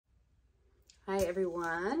Hi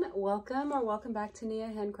everyone, welcome back to Nia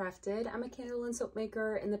Handcrafted. I'm a candle and soap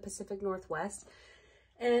maker in the Pacific Northwest,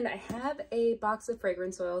 and I have a box of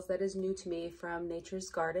fragrance oils that is new to me from Nature's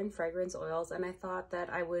Garden Fragrance Oils, and I thought that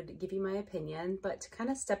I would give you my opinion. But to kind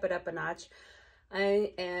of step it up a notch,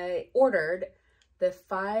 I ordered the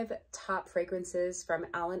 5 top fragrances from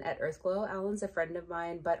Alan at Earthglow. Alan's a friend of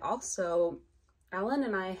mine, but also Alan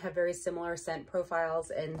and I have very similar scent profiles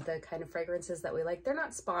and the kind of fragrances that we like. They're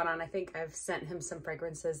not spot on. I think I've sent him some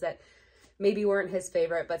fragrances that maybe weren't his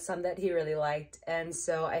favorite, but some that he really liked. And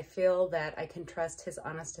so I feel that I can trust his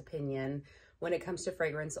honest opinion when it comes to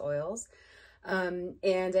fragrance oils. And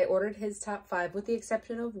I ordered his top 5 with the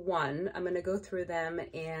exception of 1. I'm going to go through them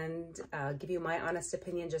and give you my honest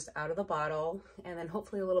opinion just out of the bottle. And then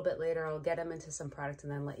hopefully a little bit later, I'll get them into some product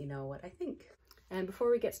and then let you know what I think. And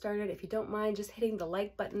before we get started, if you don't mind just hitting the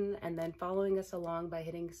like button and then following us along by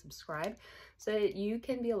hitting subscribe so that you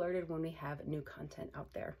can be alerted when we have new content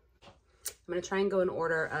out there. I'm going to try and go in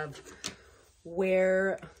order of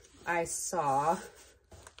where I saw,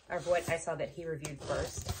 or what I saw that he reviewed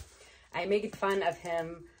first. I made fun of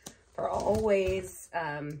him for always,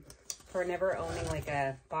 for never owning like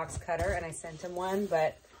a box cutter, and I sent him one,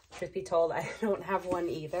 but truth be told, I don't have one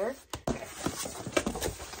either. Okay.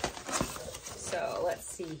 So let's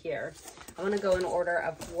see here. I'm going to go in order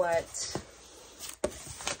of what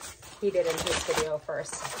he did in his video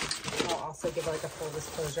first. I'll also give like a full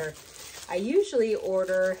disclosure. I usually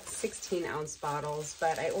order 16-ounce bottles,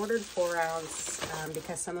 but I ordered 4-ounce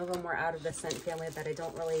because some of them were out of the scent family that I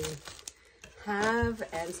don't really have,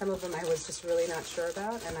 and some of them I was just really not sure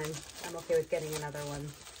about, and I'm okay with getting another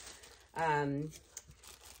one.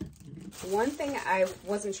 One thing I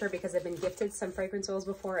wasn't sure, because I've been gifted some fragrance oils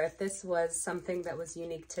before, if this was something that was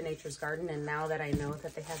unique to Nature's Garden, and now that I know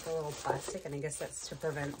that they have the little plastic, and I guess that's to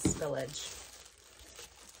prevent spillage.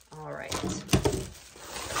 All right.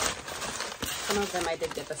 Some of them I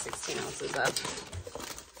did get the 16 ounces of.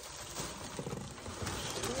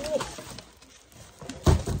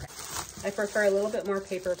 Okay. I prefer a little bit more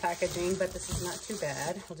paper packaging, but this is not too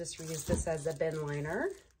bad. I'll just reuse this as a bin liner.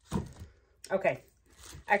 Okay.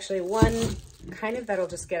 Actually, one kind of that'll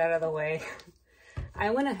just get out of the way.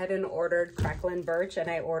 I went ahead and ordered Cracklin' Birch, and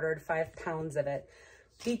I ordered 5 pounds of it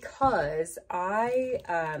because I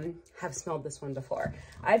have smelled this one before.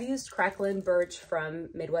 I've used Cracklin' Birch from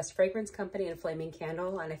Midwest Fragrance Company and Flaming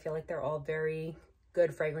Candle, and I feel like they're all very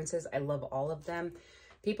good fragrances. I love all of them.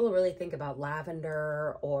 People really think about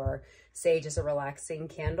lavender or sage as a relaxing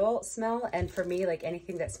candle smell, and for me, like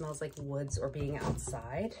anything that smells like woods or being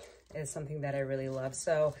outside is something that I really love.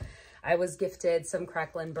 So I was gifted some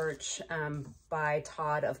Cracklin' Birch by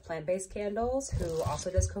Todd of Plant-Based Candles, who also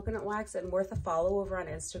does coconut wax, and worth a follow over on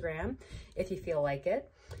Instagram if you feel like it.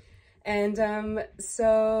 And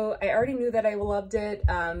so I already knew that I loved it,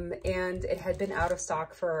 and it had been out of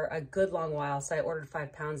stock for a good long while, so I ordered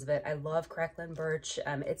 5 pounds of it. I love Cracklin' Birch.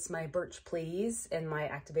 It's my Birch Please in my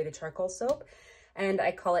activated charcoal soap, and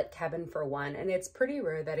I call it Cabin for One. And it's pretty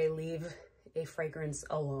rare that I leave a fragrance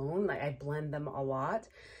alone. Like, I blend them a lot,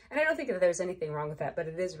 and I don't think that there's anything wrong with that, but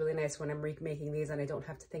it is really nice when I'm remaking these and I don't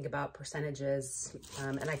have to think about percentages,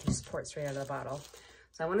 and I can just pour it straight out of the bottle.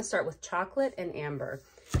 So I want to start with chocolate and amber.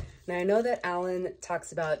 Now, I know that Alan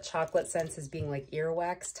talks about chocolate scents as being like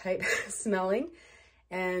earwax type smelling,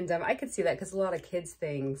 and I could see that because a lot of kids'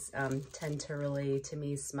 things tend to really, to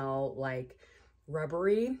me, smell like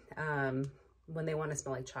rubbery when they want to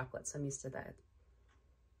smell like chocolate, so I'm used to that.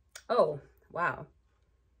 Oh, wow.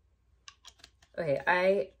 Okay,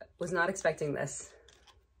 I was not expecting this.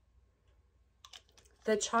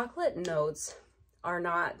 The chocolate notes are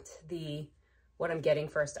not what I'm getting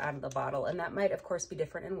first out of the bottle, and that might, of course, be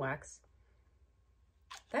different in wax.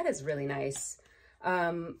 That is really nice.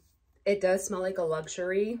 It does smell like a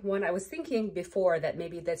luxury one. I was thinking before that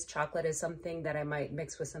maybe this chocolate is something that I might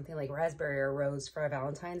mix with something like raspberry or rose for a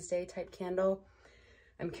Valentine's Day type candle.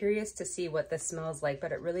 I'm curious to see what this smells like,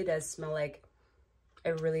 but it really does smell like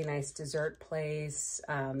a really nice dessert place.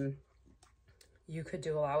 You could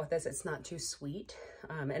do a lot with this. It's not too sweet,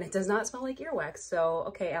 and it does not smell like earwax. So,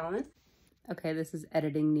 okay, Alan. Okay, this is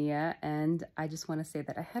Editing Nia, and I just want to say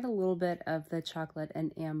that I had a little bit of the chocolate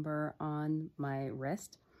and amber on my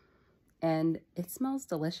wrist, and it smells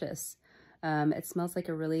delicious. It smells like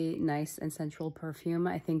a really nice and sensual perfume.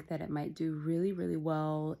 I think that it might do really, really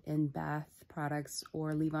well in bath products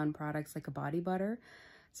or leave-on products like a body butter.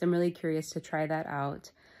 So I'm really curious to try that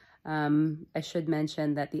out. I should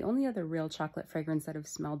mention that the only other real chocolate fragrance that I've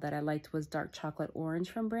smelled that I liked was Dark Chocolate Orange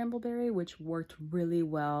from Brambleberry, which worked really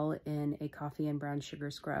well in a coffee and brown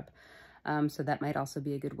sugar scrub. So that might also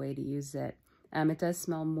be a good way to use it. It does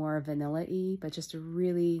smell more vanilla-y, but just a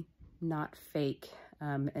really not fake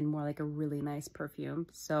and more like a really nice perfume.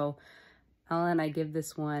 So Alan, I give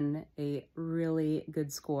this one a really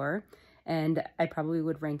good score, and I probably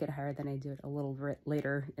would rank it higher than I do it a little bit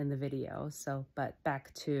later in the video. So, but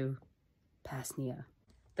back to Pasnia.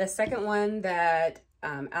 The second one that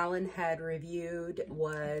Alan had reviewed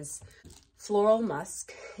was Floral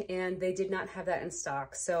Musk, and they did not have that in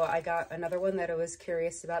stock. So I got another one that I was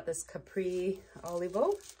curious about, this Capri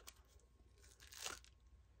Olivo.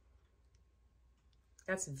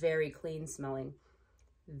 That's very clean smelling,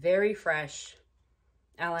 very fresh.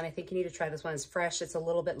 Alan, I think you need to try this one. It's fresh, it's a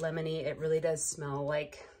little bit lemony. It really does smell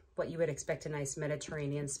like what you would expect a nice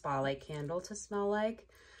Mediterranean spa-like candle to smell like.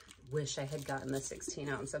 Wish I had gotten the 16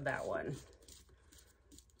 ounce of that one.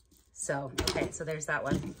 So, okay, so there's that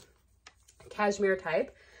one. Cashmere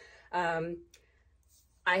type. I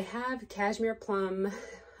have Cashmere Plum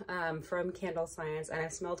from Candle Science, and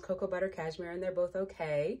I've smelled Cocoa Butter Cashmere, and they're both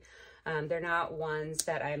okay. They're not ones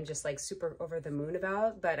that I'm just like super over the moon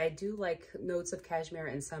about, but I do like notes of cashmere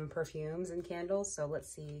in some perfumes and candles. So let's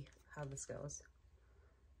see how this goes.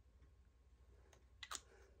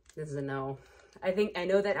 This is a no. I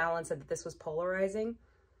know that Alan said that this was polarizing.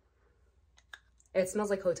 It smells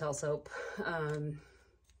like hotel soap.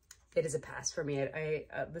 It is a pass for me.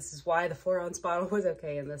 This is why the 4 ounce bottle was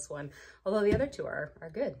okay in this one. Although the other two are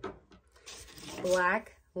good.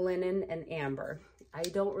 Black, Linen, and Amber. I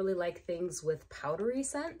don't really like things with powdery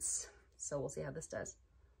scents, so we'll see how this does.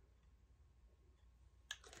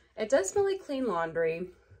 It does smell like clean laundry.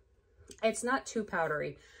 It's not too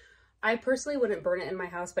powdery. I personally wouldn't burn it in my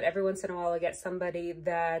house, but every once in a while I get somebody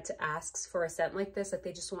that asks for a scent like this, like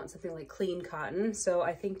they just want something like clean cotton. So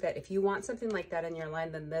I think that if you want something like that in your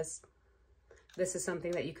line, then this is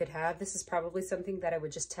something that you could have. This is probably something that I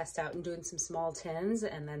would just test out and do in some small tins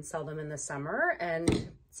and then sell them in the summer and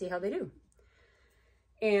see how they do.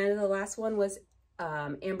 And the last one was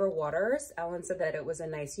Amber Waters. Alan said that it was a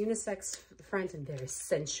nice unisex front and very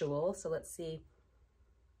sensual. So let's see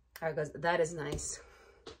how it goes. That is nice.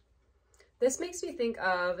 This makes me think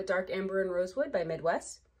of Dark Amber and Rosewood by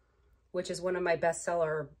Midwest, which is one of my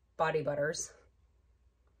bestseller body butters.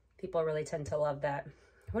 People really tend to love that.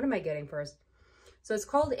 What am I getting first? So it's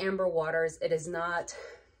called Amber Waters. It is not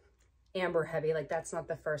amber heavy. Like that's not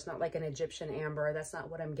the first, not like an Egyptian amber. That's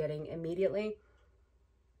not what I'm getting immediately.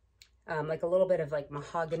 Like a little bit of like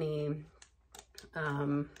mahogany.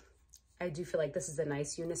 I do feel like this is a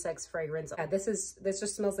nice unisex fragrance. This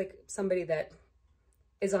just smells like somebody that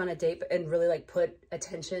is on a date and really like put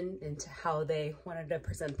attention into how they wanted to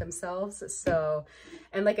present themselves. So,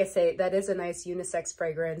 and like I say, that is a nice unisex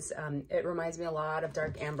fragrance. It reminds me a lot of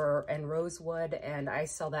Dark Amber and Rosewood, and I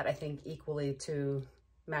sell that I think equally to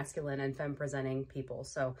masculine and femme presenting people.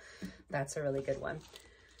 So that's a really good one.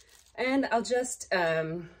 And I'll just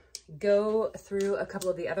go through a couple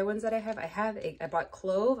of the other ones that I have. I bought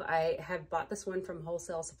Clove. I have bought this one from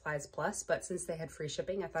Wholesale Supplies Plus, but since they had free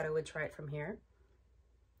shipping, I thought I would try it from here.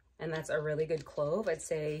 And that's a really good clove. I'd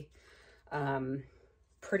say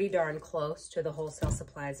pretty darn close to the Wholesale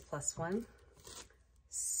Supplies Plus one.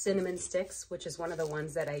 Cinnamon Sticks, which is one of the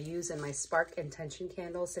ones that I use in my Spark Intention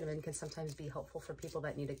candles. Cinnamon can sometimes be helpful for people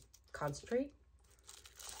that need to concentrate.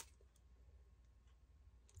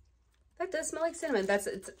 That does smell like cinnamon.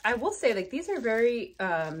 I will say, like, these are very,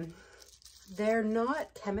 they're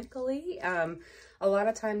not chemically. A lot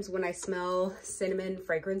of times when I smell cinnamon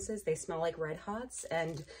fragrances, they smell like Red Hots,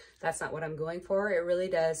 and that's not what I'm going for. It really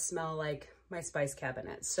does smell like my spice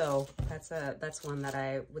cabinet. So that's one that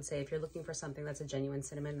I would say if you're looking for something that's a genuine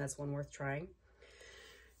cinnamon, that's one worth trying.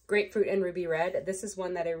 Grapefruit and Ruby Red. This is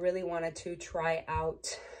one that I really wanted to try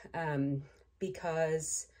out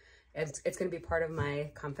because it's going to be part of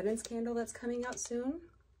my confidence candle that's coming out soon.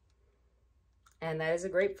 And that is a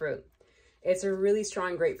grapefruit. It's a really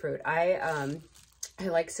strong grapefruit. I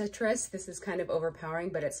like citrus. This is kind of overpowering,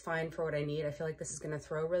 but it's fine for what I need. I feel like this is going to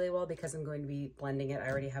throw really well because I'm going to be blending it. I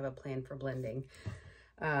already have a plan for blending.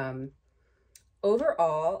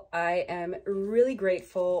 Overall, I am really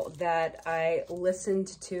grateful that I listened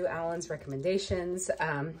to Alan's recommendations.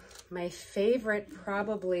 My favorite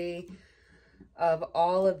probably of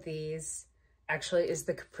all of these actually is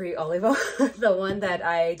the Capri Olivo, the one that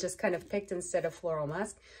I just kind of picked instead of Floral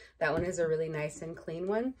Musk. That one is a really nice and clean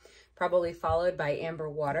one, probably followed by Amber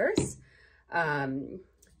Waters. Then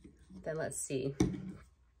let's see.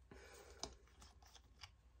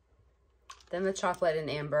 Then the Chocolate and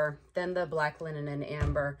Amber, then the Black Linen and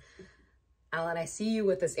Amber. Alan, I see you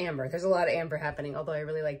with this amber. There's a lot of amber happening, although I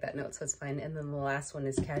really like that note, so it's fine. And then the last one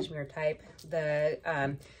is Cashmere Type.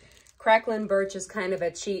 The Cracklin' Birch is kind of a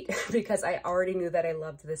cheat because I already knew that I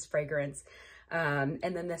loved this fragrance. And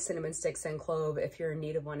then the cinnamon sticks and clove, if you're in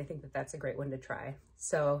need of one, I think that that's a great one to try.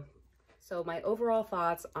 So my overall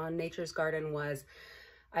thoughts on Nature's Garden was,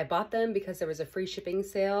 I bought them because there was a free shipping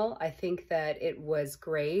sale. I think that it was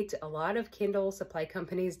great. A lot of Kindle supply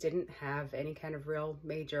companies didn't have any kind of real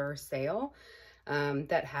major sale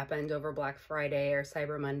that happened over Black Friday or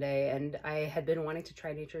Cyber Monday. And I had been wanting to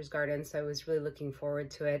try Nature's Garden, so I was really looking forward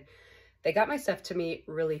to it. They got my stuff to me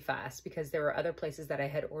really fast because there were other places that I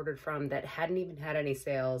had ordered from that hadn't even had any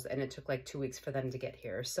sales, and it took like 2 weeks for them to get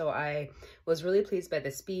here. So I was really pleased by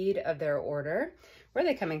the speed of their order. Where are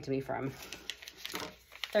they coming to me from?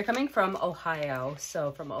 They're coming from Ohio.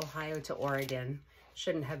 So from Ohio to Oregon.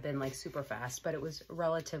 Shouldn't have been like super fast, but it was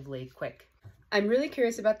relatively quick. I'm really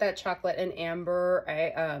curious about that chocolate and amber.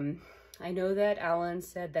 I know that Alan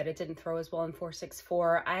said that it didn't throw as well in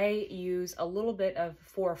 464. I use a little bit of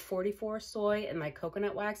 444 soy in my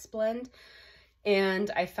coconut wax blend,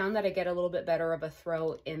 and I found that I get a little bit better of a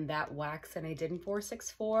throw in that wax than I did in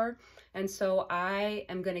 464. And so I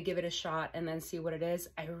am going to give it a shot and then see what it is.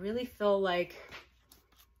 I really feel like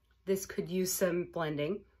this could use some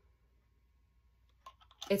blending.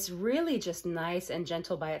 It's really just nice and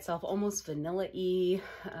gentle by itself, almost vanilla-y.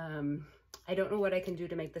 I don't know what I can do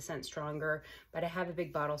to make the scent stronger, but I have a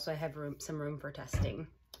big bottle, so I have some room for testing.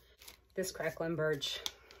 This Cracklin' Birch,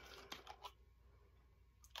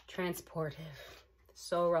 transportive,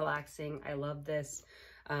 so relaxing. I love this.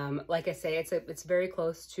 Like I say, it's very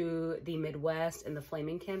close to the Midwest and the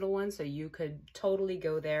Flaming Candle one, so you could totally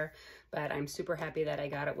go there, but I'm super happy that I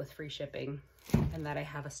got it with free shipping and that I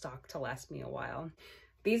have a stock to last me a while.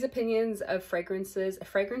 These opinions of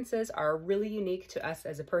fragrances are really unique to us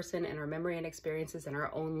as a person and our memory and experiences and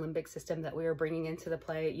our own limbic system that we are bringing into the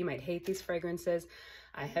play. You might hate these fragrances.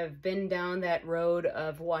 I have been down that road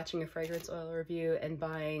of watching a fragrance oil review and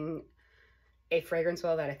buying a fragrance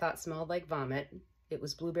oil that I thought smelled like vomit. It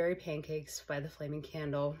was Blueberry Pancakes by the Flaming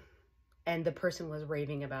Candle, and the person was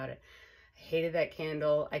raving about it. I hated that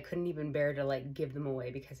candle. I couldn't even bear to like give them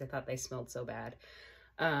away because I thought they smelled so bad.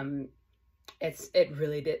 It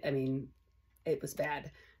really did. I mean, it was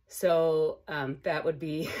bad. So that would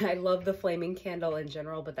be, I love the Flaming Candle in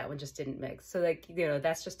general, but that one just didn't mix. So like, you know,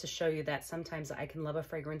 that's just to show you that sometimes I can love a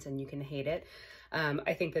fragrance and you can hate it.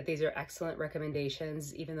 I think that these are excellent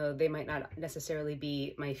recommendations, even though they might not necessarily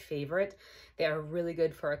be my favorite. They are really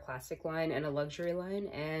good for a classic line and a luxury line.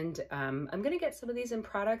 And I'm going to get some of these in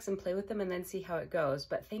products and play with them and then see how it goes.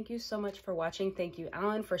 But thank you so much for watching. Thank you,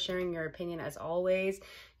 Alan, for sharing your opinion as always.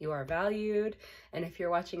 You are valued. And if you're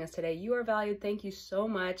watching us today, you are valued. Thank you so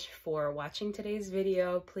much for watching today's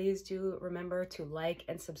video. Please do remember to like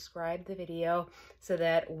and subscribe the video so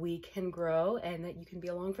that we can grow and that you can be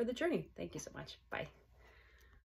along for the journey. Thank you so much. Bye.